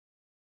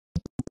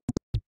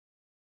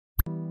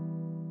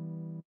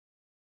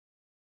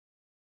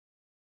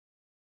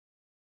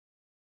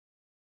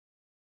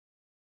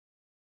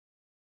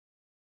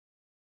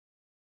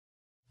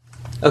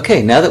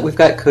Okay, now that we've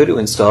got Kodu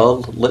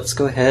installed, let's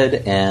go ahead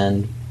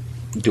and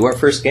do our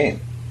first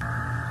game.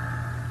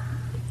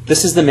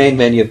 This is the main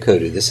menu of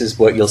Kodu. This is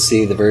what you'll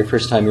see the very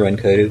first time you run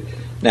Kodu.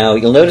 Now,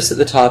 you'll notice at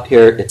the top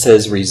here it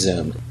says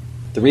Resume.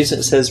 The reason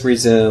it says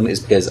Resume is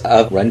because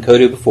I've run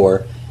Kodu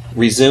before.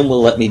 Resume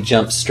will let me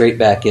jump straight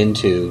back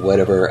into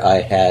whatever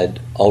I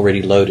had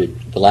already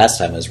loaded the last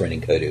time I was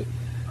running Kodu.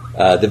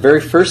 The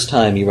very first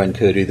time you run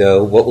Kodu,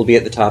 though, what will be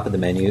at the top of the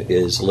menu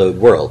is Load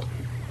World.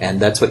 And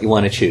that's what you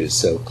want to choose.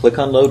 So click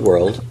on Load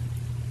World,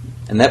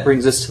 and that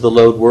brings us to the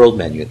Load World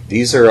menu.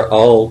 These are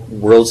all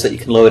worlds that you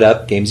can load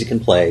up, games you can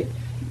play.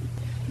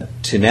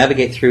 To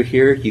navigate through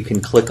here, you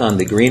can click on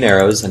the green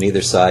arrows on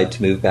either side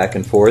to move back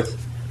and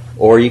forth,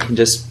 or you can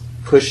just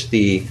push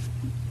the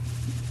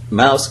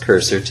mouse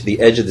cursor to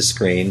the edge of the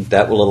screen.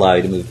 That will allow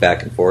you to move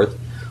back and forth.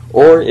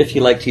 Or if you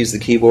like to use the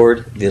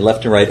keyboard, the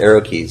left and right arrow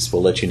keys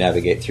will let you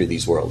navigate through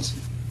these worlds.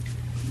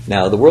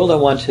 Now, the world I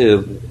want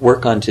to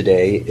work on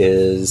today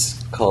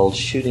is called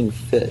Shooting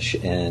Fish,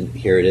 and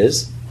here it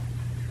is.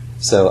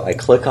 So I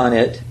click on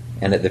it,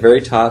 and at the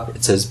very top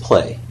it says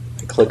Play.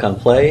 I click on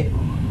Play,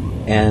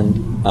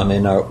 and I'm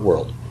in our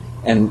world.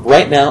 And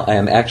right now I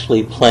am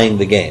actually playing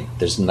the game.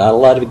 There's not a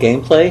lot of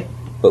gameplay,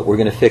 but we're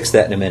going to fix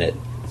that in a minute.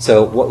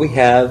 So what we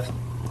have,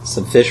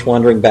 some fish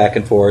wandering back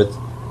and forth,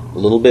 a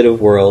little bit of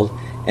world,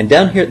 and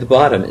down here at the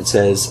bottom it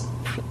says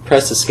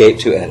press Escape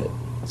to edit.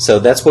 So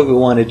that's what we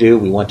want to do.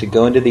 We want to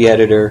go into the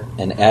editor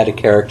and add a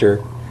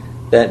character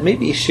that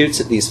maybe shoots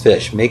at these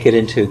fish, make it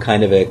into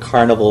kind of a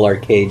carnival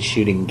arcade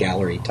shooting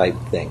gallery type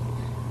thing.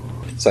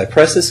 So I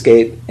press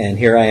Escape, and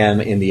here I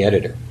am in the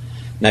editor.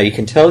 Now you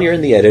can tell you're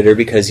in the editor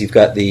because you've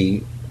got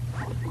the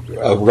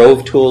row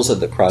of tools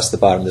across the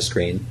bottom of the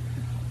screen.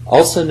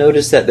 Also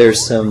notice that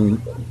there's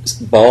some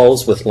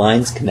balls with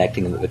lines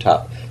connecting them at the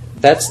top.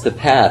 That's the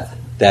path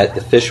that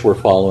the fish were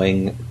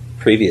following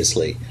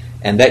previously.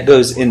 And that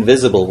goes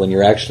invisible when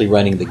you're actually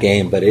running the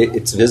game, but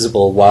it's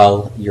visible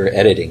while you're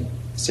editing,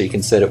 so you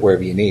can set it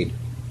wherever you need.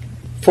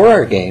 For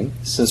our game,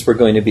 since we're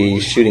going to be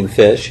shooting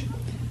fish,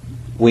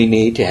 we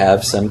need to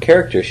have some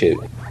character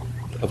shoot.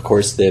 Of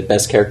course, the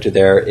best character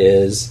there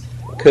is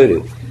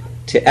Kodu.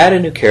 To add a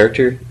new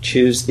character,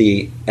 choose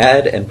the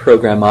Add and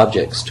Program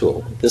Objects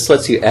tool. This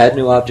lets you add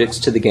new objects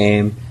to the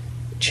game,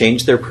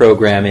 change their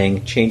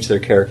programming, change their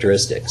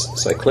characteristics.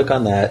 So I click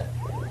on that.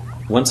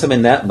 Once I'm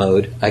in that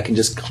mode, I can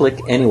just click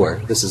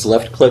anywhere. This is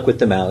left click with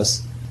the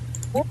mouse,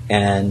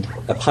 and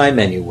a pie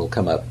menu will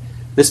come up.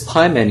 This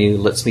pie menu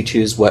lets me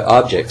choose what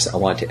objects I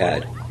want to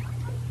add.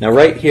 Now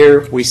right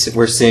here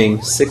we're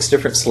seeing 6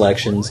 different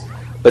selections,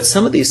 but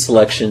some of these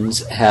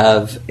selections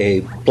have a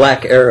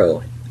black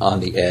arrow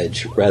on the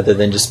edge rather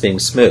than just being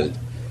smooth.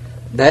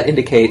 That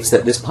indicates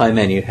that this pie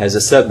menu has a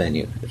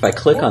submenu. If I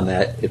click on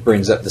that, it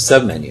brings up the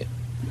submenu.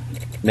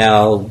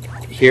 Now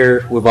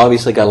here we've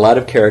obviously got a lot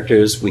of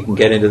characters. We can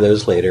get into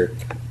those later,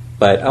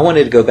 but I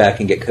wanted to go back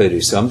and get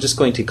Kodu, so I'm just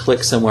going to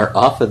click somewhere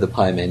off of the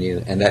pie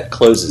menu, and that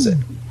closes it.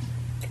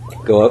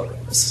 Go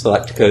up,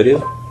 select Kodu,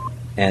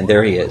 and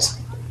there he is.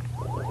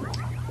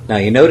 Now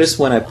you notice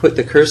when I put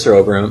the cursor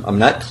over him, I'm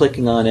not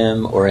clicking on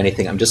him or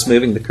anything. I'm just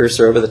moving the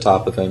cursor over the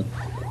top of him.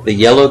 The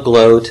yellow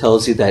glow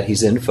tells you that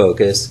he's in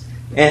focus,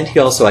 and he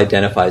also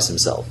identifies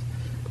himself.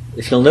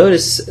 If you'll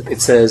notice,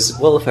 it says,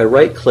 well, if I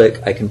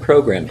right-click, I can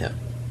program him.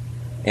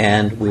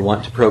 And we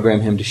want to program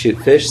him to shoot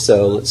fish,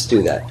 so let's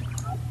do that.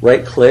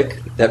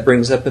 Right-click, that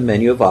brings up a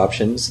menu of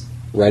options.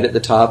 Right at the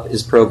top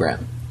is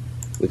Program.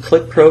 We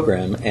click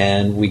Program,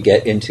 and we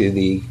get into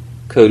the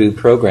Kodu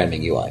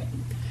programming UI.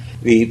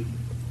 The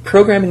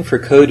programming for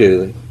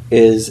Kodu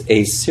is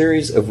a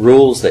series of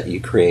rules that you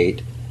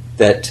create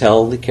that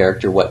tell the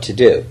character what to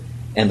do.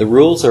 And the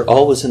rules are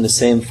always in the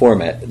same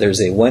format.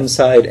 There's a when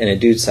side and a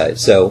do side.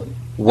 So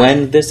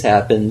when this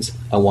happens,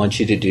 I want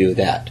you to do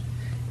that.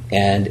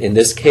 And in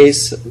this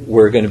case,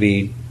 we're going to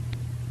be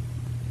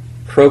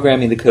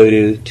programming the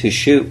Kodu to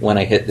shoot when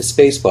I hit the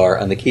space bar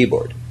on the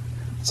keyboard.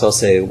 So I'll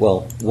say,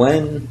 well,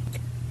 when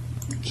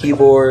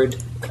keyboard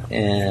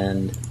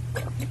and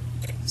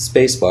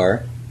space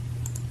bar,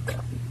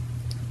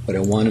 what I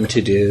want him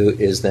to do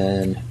is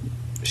then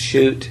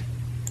shoot,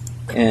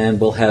 and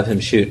we'll have him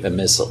shoot a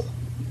missile.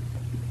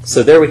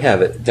 So there we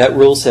have it. That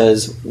rule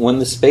says when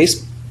the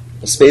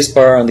space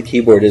bar on the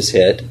keyboard is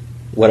hit,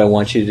 what I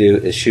want you to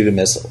do is shoot a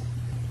missile.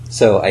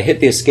 So I hit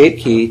the escape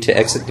key to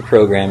exit the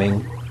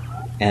programming,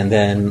 and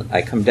then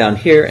I come down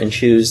here and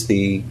choose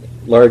the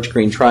large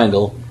green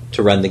triangle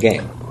to run the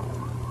game.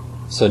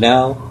 So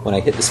now when I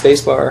hit the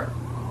space bar,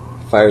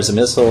 it fires a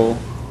missile,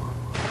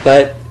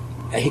 but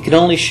he can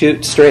only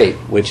shoot straight,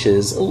 which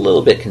is a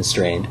little bit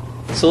constrained.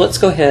 So let's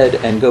go ahead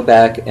and go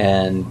back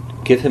and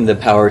give him the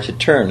power to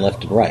turn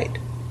left and right.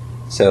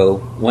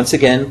 So once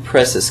again,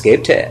 press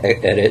Escape to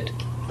edit.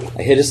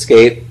 I hit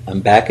Escape,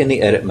 I'm back in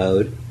the edit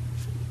mode.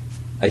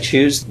 I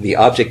choose the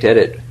Object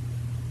Edit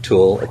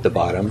tool at the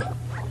bottom,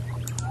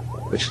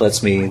 which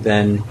lets me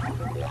then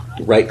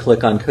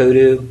right-click on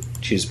Kodu,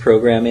 choose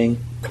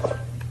Programming,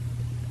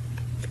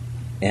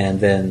 and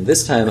then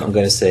this time I'm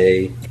going to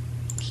say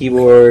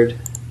Keyboard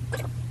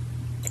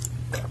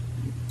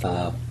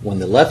when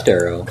the left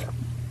arrow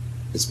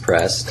is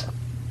pressed,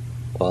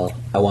 well,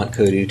 I want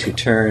Kodu to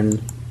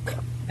turn,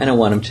 and I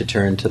want him to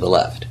turn to the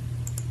left.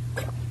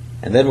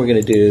 And then we're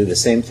going to do the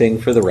same thing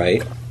for the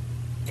right.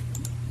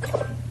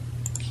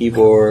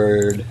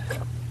 Keyboard,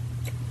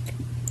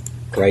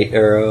 right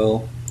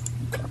arrow,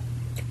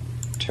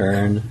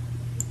 turn,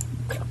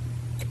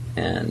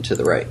 and to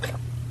the right.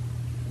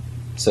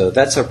 So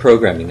that's our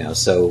programming now.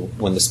 So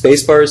when the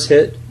space bar is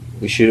hit,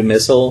 we shoot a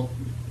missile.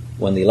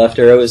 When the left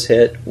arrow is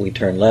hit, we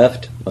turn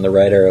left. When the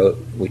right arrow,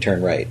 we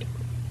turn right.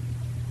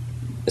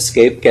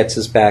 Escape gets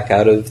us back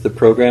out of the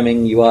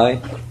programming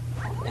UI,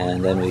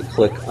 and then we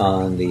click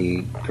on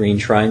the green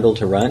triangle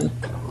to run,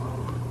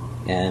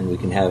 and we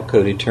can have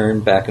Kodu turn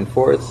back and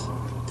forth.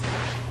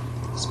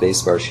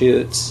 Spacebar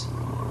shoots.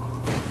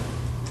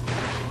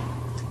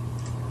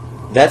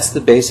 That's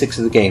the basics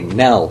of the game.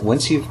 Now,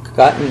 once you've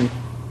gotten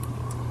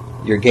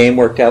your game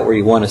worked out where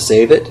you want to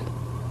save it,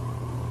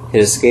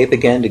 hit escape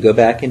again to go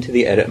back into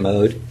the edit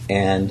mode,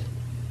 and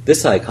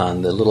this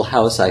icon, the little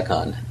house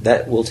icon,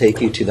 that will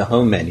take you to the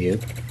home menu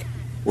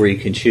where you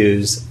can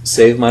choose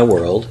Save My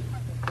World.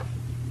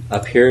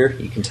 Up here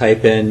you can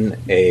type in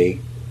a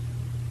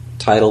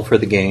title for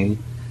the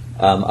game.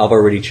 I've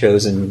already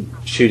chosen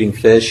Shooting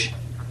Fish.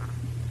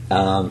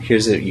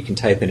 You can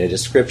type in a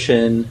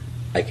description.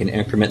 I can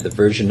increment the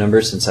version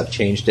number since I've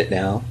changed it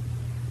now,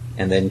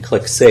 and then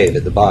click Save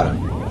at the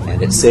bottom,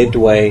 and it's saved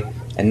away,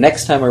 and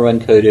next time I run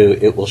Kodu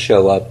it will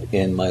show up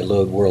in my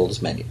Load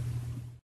Worlds menu.